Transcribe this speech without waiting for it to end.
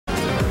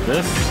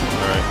this.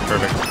 Alright,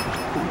 perfect.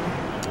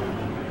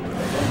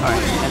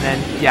 Alright, and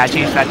then, yeah,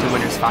 change that to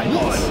winners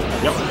finals.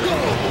 Yep.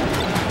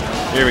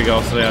 Here we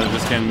go. So yeah,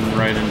 just getting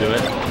right into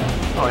it.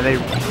 Oh, are they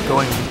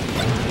going...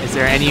 Is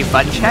there any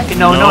button check?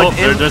 No,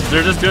 they're just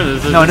doing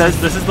this.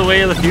 This is the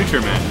way of the future,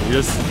 man.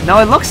 No,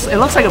 it looks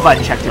like a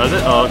button check to me. Does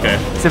it? Oh, okay.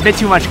 It's a bit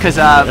too much because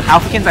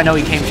Alphicans, I know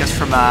he came just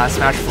from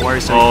Smash 4,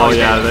 so he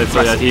kind of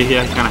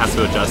has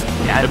to adjust.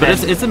 Yeah, but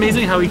it's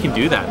amazing how he can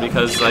do that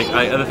because like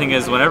the thing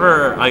is,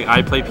 whenever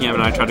I play PM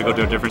and I try to go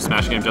to a different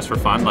Smash game just for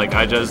fun, like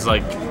I'm just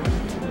like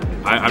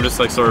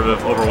sort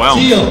of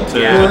overwhelmed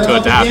to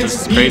adapt.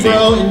 It's crazy.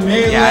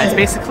 Yeah, it's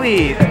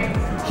basically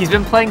he's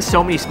been playing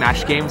so many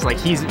Smash games, like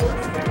he's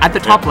at the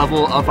top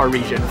level of our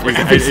region for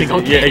every single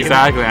game. Yeah,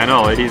 exactly. I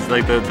know. He's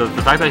like the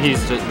fact that he's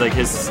just, like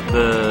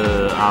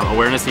the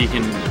awareness he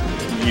can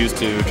use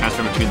to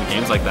transfer between the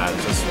games like that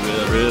is just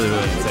really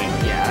insane.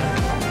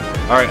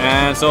 Yeah. All right,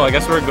 and so I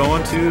guess we're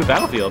going to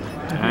Battlefield,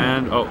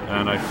 and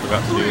I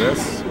forgot to do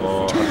this.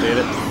 We'll update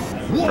it.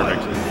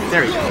 Perfect.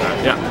 There we go.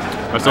 Yeah.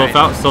 So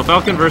so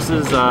Falcon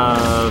versus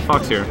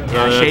Fox here.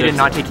 Yeah, Shaden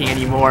not taking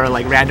any more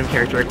like random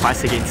character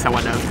requests against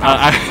someone of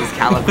his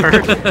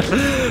caliber.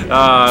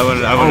 I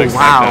wouldn't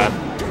expect that.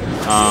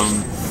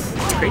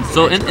 Crazy.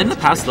 So in the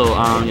past though,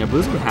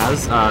 BlueZone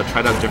has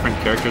tried out different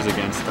characters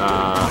against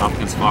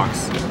Alphicans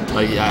Fox.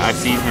 Like I've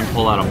seen him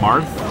pull out a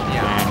Marth,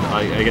 and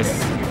I guess.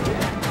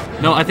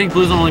 No, I think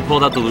BlueZone only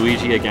pulled out the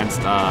Luigi against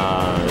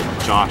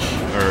Josh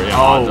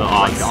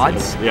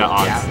Odds. Yeah,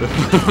 Odds.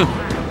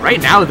 Yeah. Right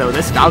now, though,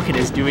 this Falcon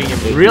is doing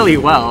really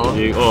well.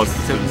 Oh,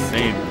 it's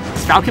insane.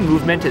 His Falcon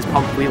movement is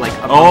probably like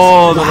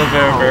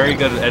very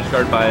good edge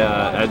guard by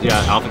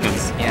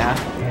Alphicans.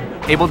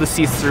 Yeah, able to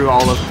see through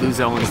all of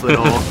BlueZone's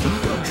little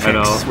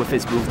tricks with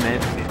his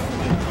movement.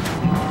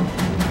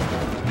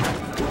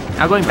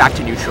 Now going back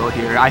to neutral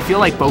here, I feel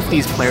like both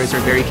these players are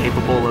very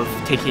capable of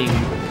taking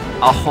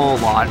a whole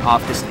lot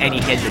off just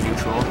any hit to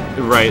neutral.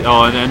 Right.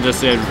 Oh, and then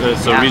just read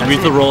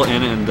the roll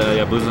in, and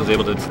BlueZone's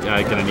able to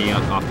get a knee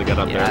off to get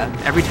up there.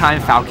 Every time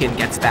Falcon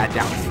gets that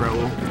down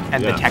throw,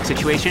 and the tech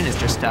situation is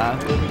just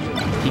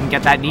he can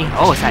get that knee.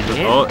 Oh, is that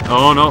hit?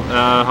 Oh no.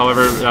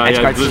 However,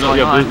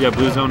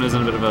 BlueZone is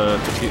in a bit of a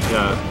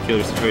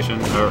peculiar situation.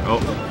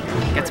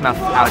 Gets him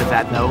out of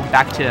that though.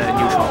 Back to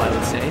neutral, I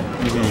would say.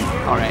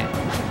 All right.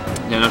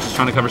 Yeah, no, just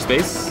trying to cover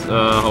space.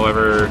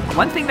 However,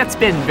 one thing that's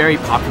been very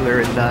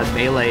popular in the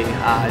melee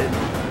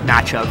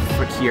matchup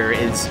for here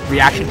is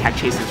reaction tech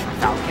chases from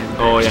Falcon.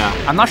 Oh yeah.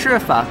 I'm not sure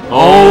if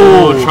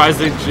tries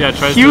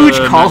huge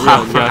call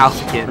out from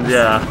Alphicans.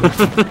 Yeah.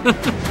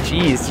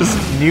 Jeez, just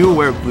knew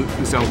where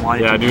BlueZone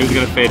wanted. Yeah, knew he was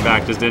gonna fade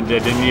back. Just didn't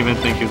even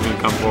think he was gonna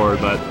come forward,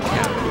 but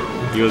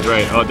he was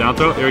right. Oh, down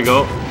throw. Here we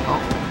go. Oh.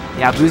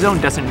 Yeah, BlueZone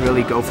doesn't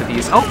really go for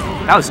these. Oh,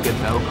 that was good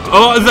though.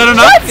 Oh, is that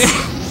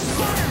enough?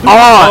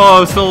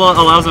 Still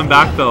allows him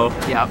back though.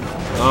 Yep.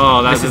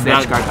 Oh, that's the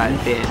edge guard that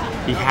bit.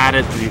 He had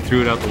it, he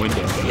threw it out the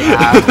window.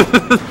 Yeah.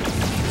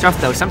 Tough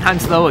though.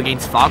 Sometimes though,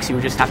 against Fox, you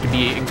would just have to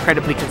be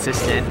incredibly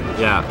consistent.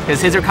 Yeah. Because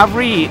his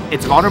recovery,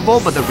 it's vulnerable,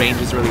 but the range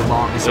is really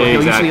long, so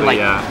he'll usually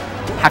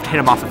have to hit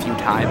him off a few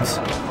times.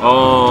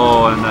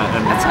 Oh, and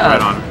that's right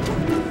on.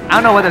 I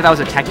don't know whether that was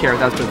a tech here or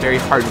that was a very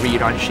hard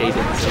read on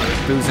Shaden's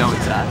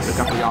BlueZone's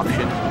recovery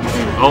option.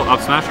 Oh,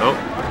 up smash. Oh,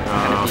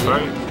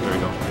 sorry. There we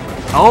go.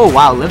 Oh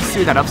wow, lives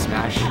through that up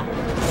smash.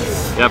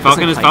 Yeah,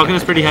 Falcon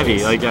is pretty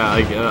heavy. Like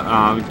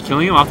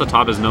killing him off the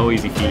top is no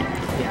easy feat.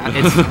 Yeah,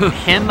 it's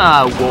him,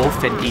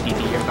 Wolf, and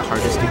DDD are the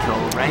hardest to kill,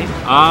 right?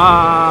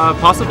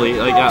 Possibly.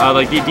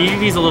 Like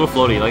DDD's a little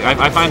floaty. Like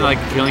I find like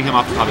killing him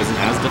off the top isn't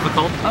as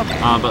difficult. Okay.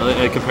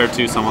 But compared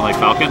to someone like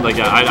Falcon, like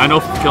I know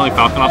killing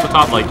Falcon off the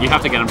top, like you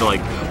have to get him to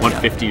like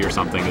 150 or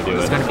something to do it.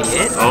 It's gonna be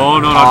it. Oh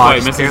no, not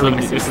quite. Misses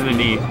the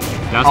knee.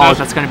 Down smash.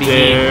 That's gonna be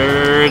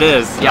there. It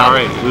is. Yeah. All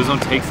right. BlueZone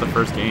takes the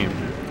first game.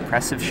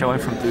 Impressive showing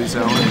from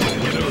BlueZone.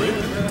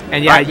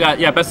 And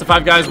best of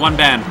 5 guys, 1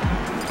 ban.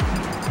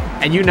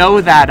 And you know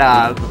that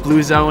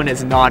BlueZone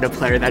is not a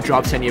player that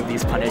drops any of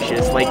these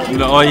punishes. Like his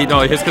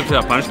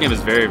punish game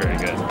is very, very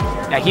good.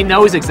 Yeah, he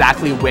knows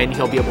exactly when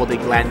he'll be able to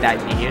land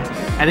that knee.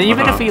 And then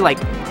even if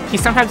he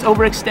sometimes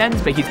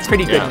overextends, but he's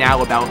pretty good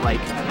now about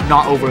like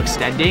not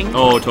overextending.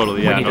 Oh,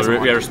 totally. Yeah,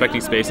 respecting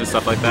space and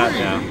stuff like that.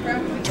 Yeah.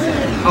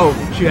 Oh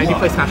shoot, I need to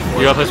play Smash 4.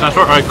 You gotta play Smash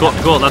 4? All right,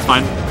 cool. That's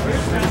fine.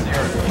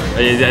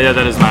 Yeah,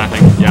 that is mine, I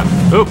think. Yeah.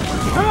 Oop.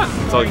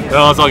 It's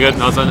all good.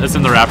 No, it's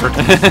in the wrapper.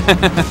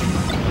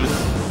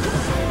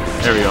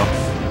 There we go.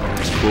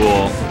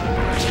 Cool.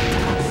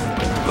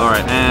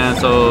 Alright, and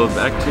so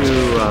back to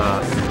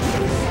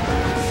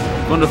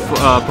going to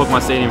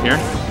Pokemon Stadium here.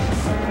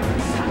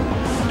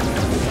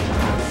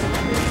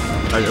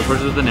 Alright,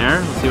 approaches with the Nair.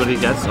 Let's see what he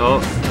gets.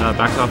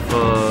 Backs off.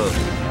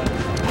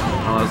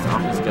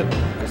 Let's get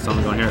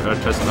something going here.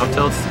 Tries some up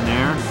tilts.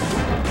 Nair.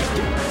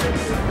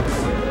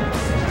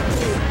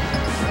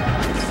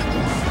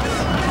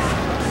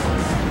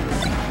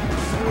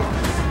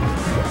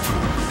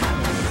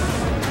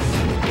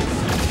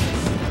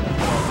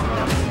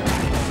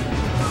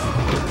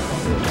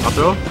 Up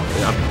throw?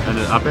 Yeah, and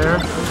then up air.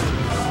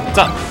 What's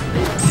up?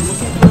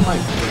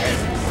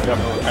 Yep.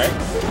 Okay.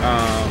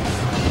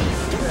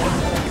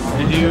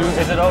 Did you?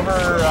 Is it over?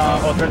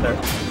 Oh, it's right there.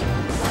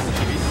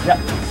 Yeah.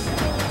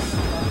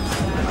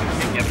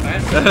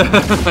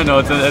 I know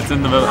it's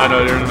in the middle. I know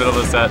you're in the middle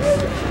of the set.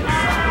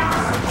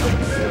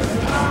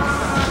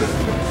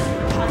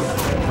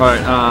 All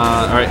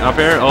right, up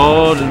air.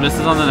 Oh, just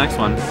misses on the next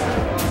one.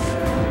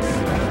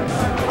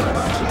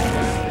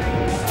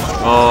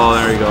 Oh,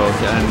 there we go.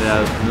 And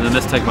the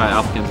missed tech by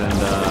Alphicans, and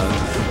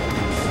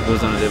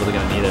BlueZone is able to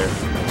get a knee there.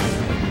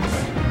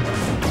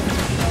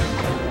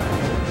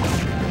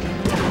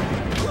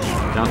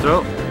 Down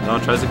throw. No,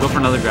 tries to go for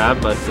another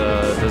grab, but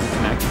doesn't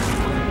connect.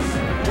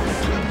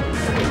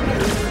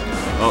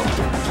 Oh,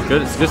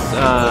 good. It's good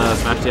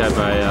smash DI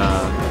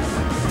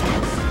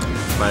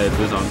by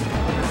BlueZone.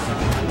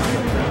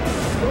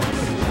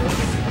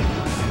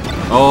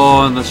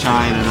 Oh, and the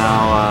shine, and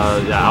now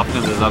yeah,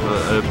 Alphicans is up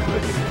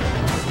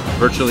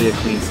virtually a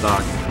clean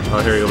stock.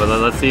 Oh, here we go. But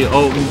let's see.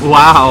 Oh,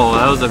 wow,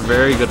 that was a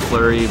very good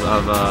flurry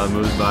of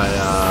moves by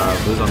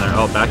BlueZone there.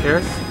 Oh, back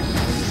air.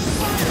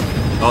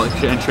 Oh,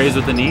 and trays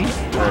with the knee.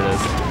 There it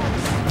is.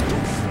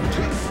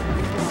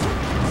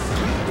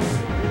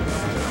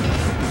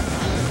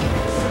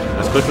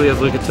 As quickly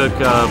as Luca took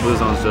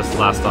BlueZone's just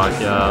last stock,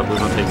 yeah,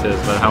 BlueZone takes his.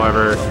 But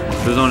however,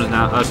 BlueZone is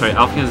now, sorry,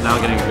 Alphicans is now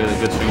getting a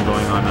good string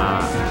going on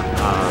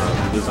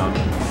BlueZone.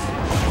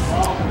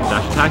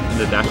 Dash attack,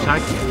 into dash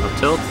attack, up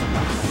tilt.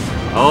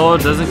 Oh,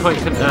 it doesn't quite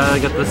get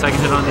the second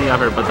hit on the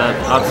upper, but that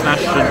up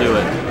smash should do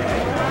it.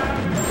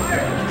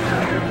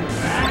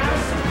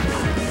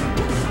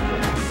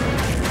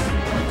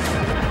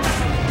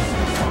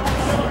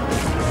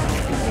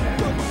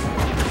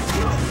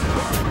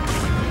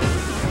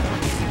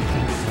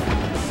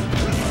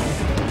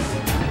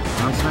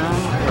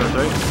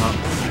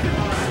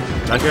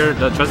 Back here,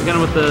 tries to get him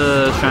with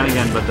the shine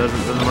again, but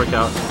doesn't work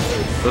out.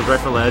 Goes right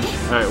for ledge.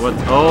 All right, what?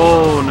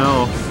 Oh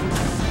no!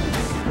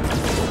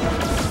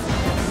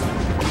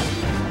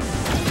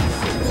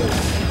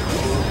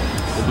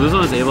 The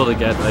BlueZone is able to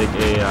get like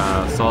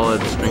a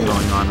solid string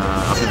going on,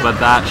 but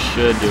that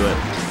should do it.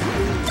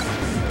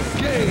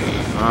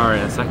 All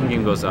right, the second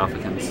game goes to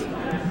Alphicans.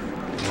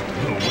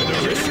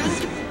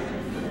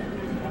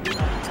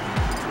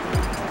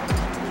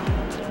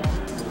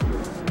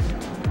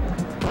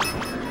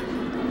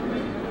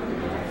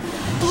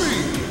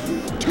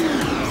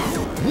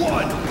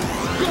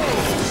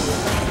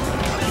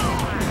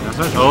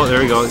 Oh, there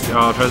we go.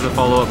 Tries to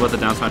follow up with the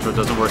down smash, but it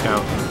doesn't work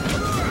out.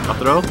 Up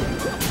throw.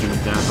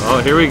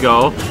 Oh, here we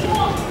go.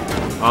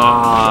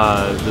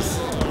 This.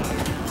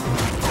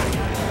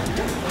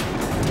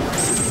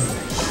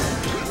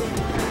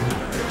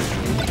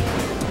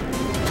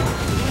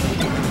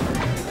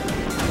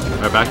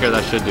 Alright, back here,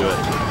 that should do it.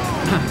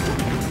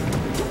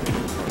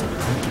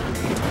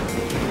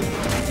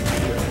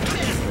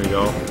 There we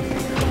go.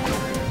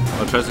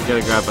 Oh, tries to get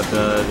a grab, but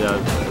yeah,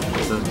 it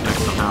doesn't connect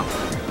somehow.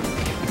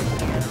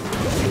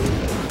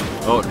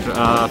 Oh,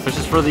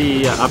 fishes for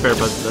the up air,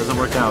 but doesn't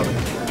work out.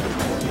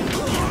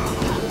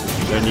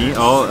 Their knee.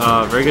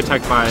 Oh, very good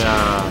tech by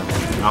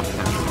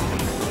Alphicans.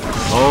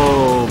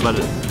 Oh, but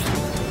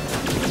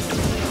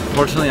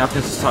unfortunately,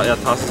 Alphicans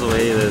tosses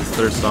away his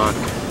third stock.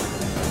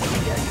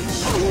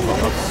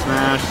 Oh, up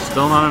smash,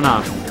 still not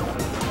enough.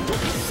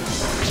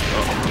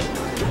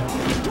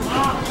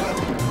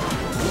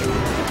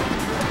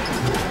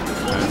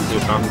 Let's do a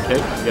Falcon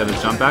kick. Get a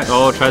jump back.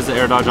 Oh, tries to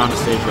air dodge onto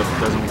stage, but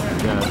doesn't.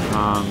 Yeah,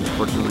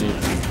 unfortunately,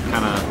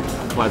 kind of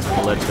collides with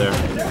the ledge there.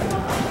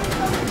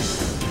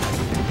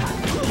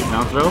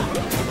 Down throw.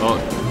 Oh,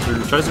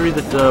 tries to read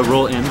the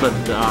roll in, but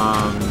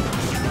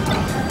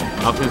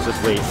Alphicans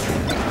just waits.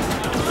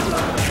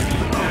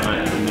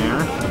 Alright, in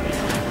there.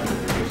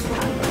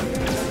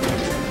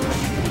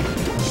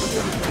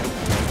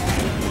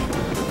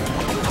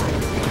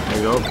 There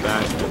you go,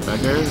 back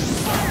there.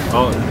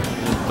 Oh,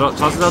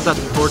 tosses out that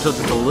forward tilt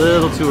just a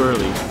little too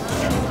early.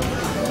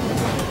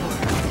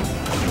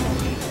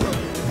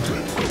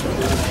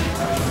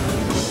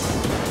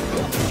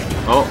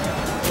 Oh,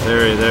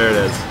 there it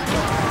is.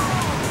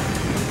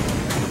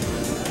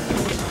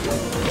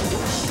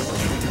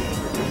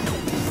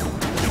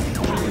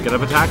 Get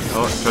up attack.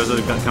 Oh, tries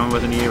to come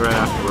with an E right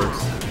afterwards.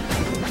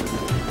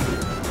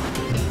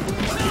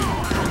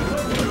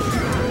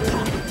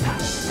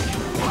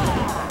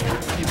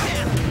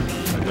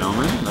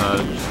 Gentleman,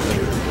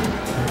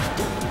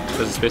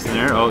 tries to space in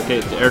there. Oh,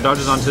 okay, air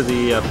dodges onto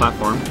the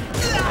platform.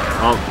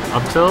 Oh,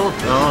 up tilt.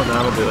 Oh,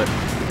 that'll do it.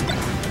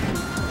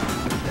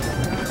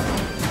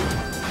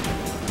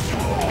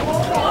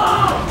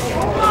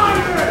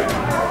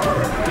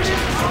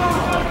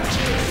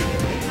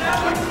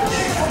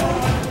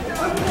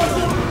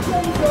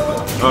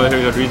 Oh, here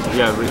we go.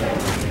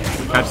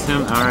 Catches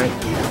him. All right.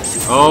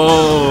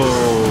 Oh.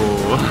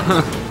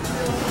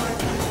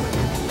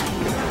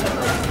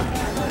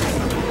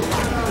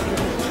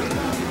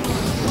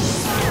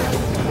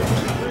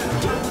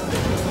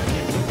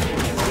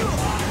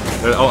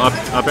 Oh,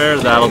 up air.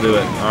 That'll do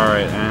it. All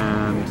right,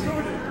 and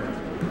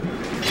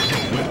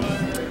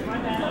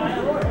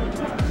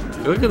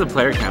If you look at the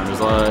player count, there's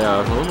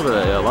a little bit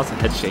of, lots of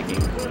head shaking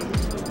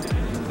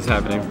is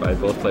happening by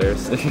both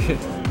players. Alright.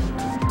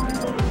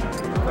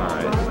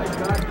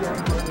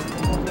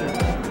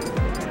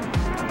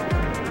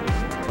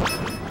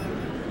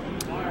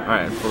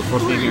 Alright, for the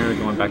fourth game here,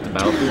 going back to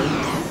Battlefield.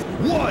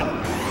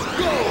 1,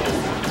 go!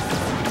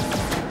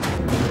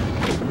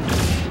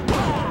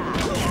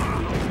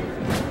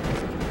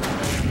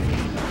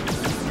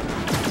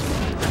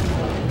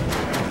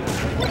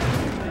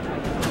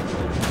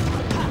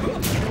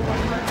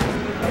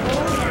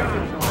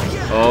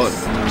 Oh,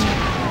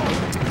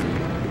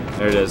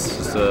 there it is.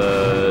 Just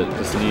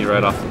a knee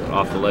right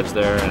off the ledge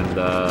there, and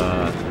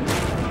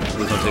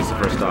BlueZone takes the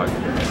first stock.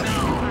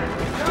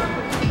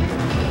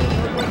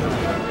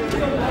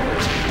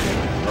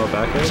 Oh,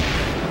 back air.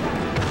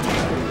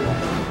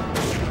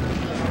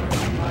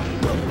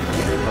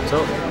 Up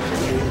tilt.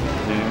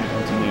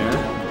 Into the air.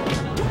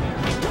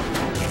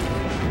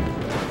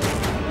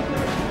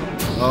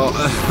 Oh.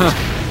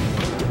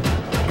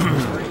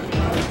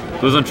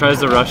 BlueZone tries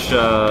to rush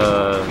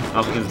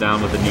Alphicans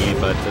down with the knee,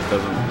 but it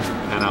doesn't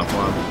pan out for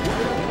him.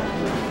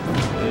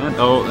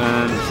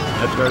 And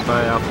edge guard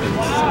by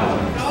Alphicans.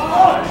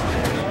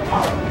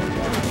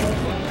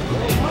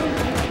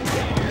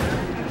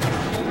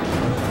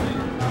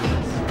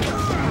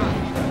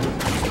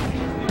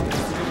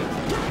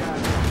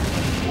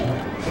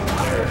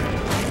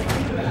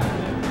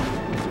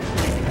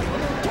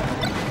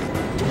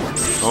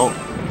 Oh.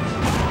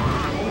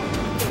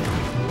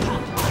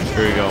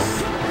 Here we go.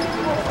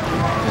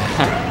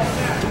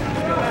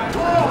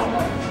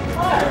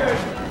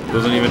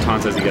 Doesn't even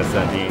taunt as he gets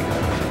that knee.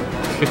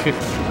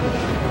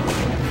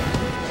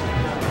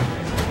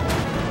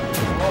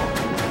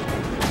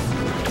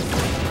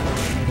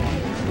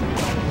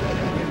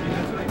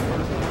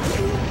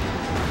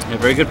 Yeah,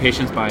 very good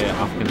patience by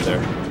Alphicans there.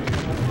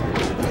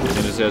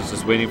 And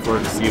just waiting for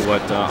it to see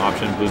what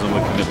option BlueZone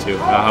would commit to.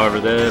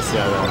 However, that's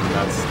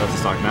a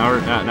stock. Now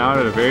we're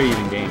at a very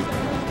even game.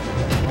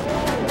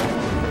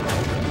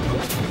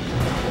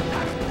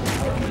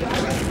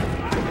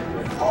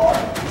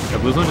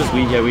 BlueZone just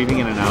weaving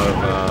in and out of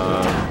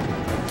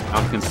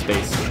Alphicans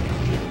space,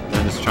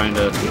 and just trying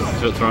to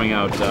throwing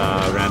out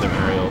random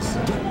aerials.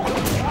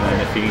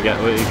 And if he can get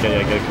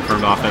it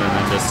confirmed off it, and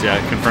then just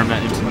confirm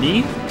that into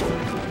knee,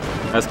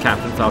 as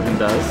Captain Falcon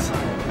does.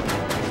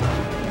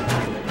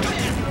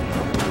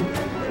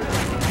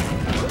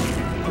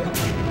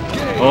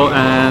 Oh,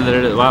 and there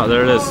it is. Wow,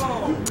 there it is.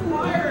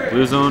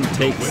 BlueZone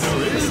takes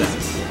the set.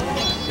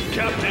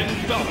 Captain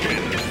Falcon.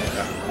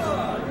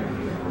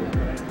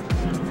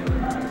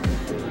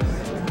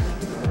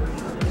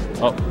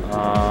 Oh,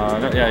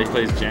 yeah, he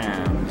plays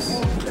jams.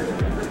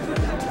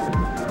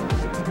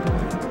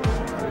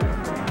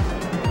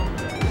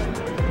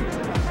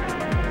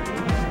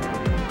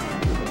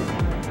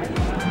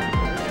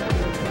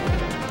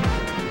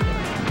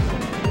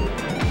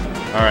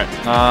 Alright,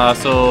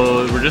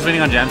 so we're just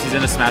waiting on jams. He's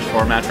in a Smash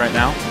 4 match right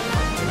now.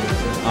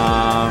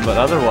 But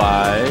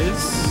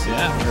otherwise,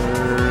 yeah,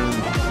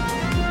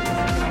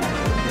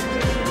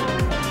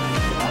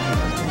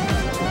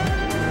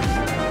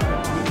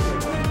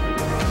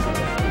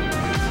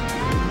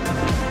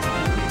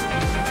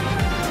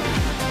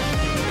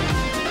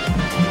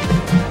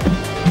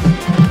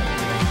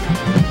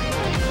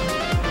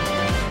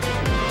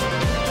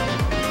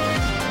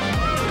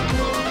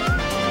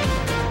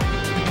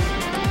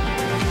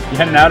 You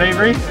heading out,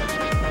 Avery? You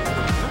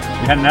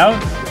heading out?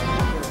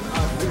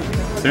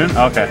 Soon?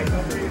 Okay.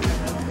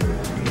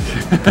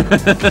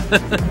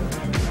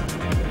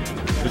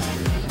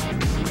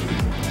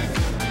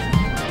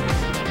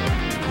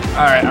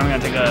 Alright, I'm gonna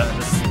take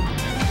just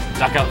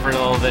duck out for a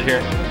little bit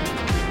here.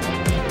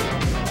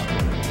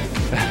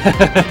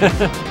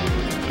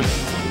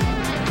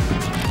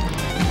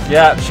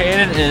 Yeah,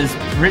 Shannon is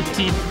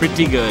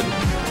pretty good.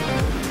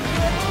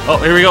 Oh,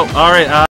 here we go. Alright,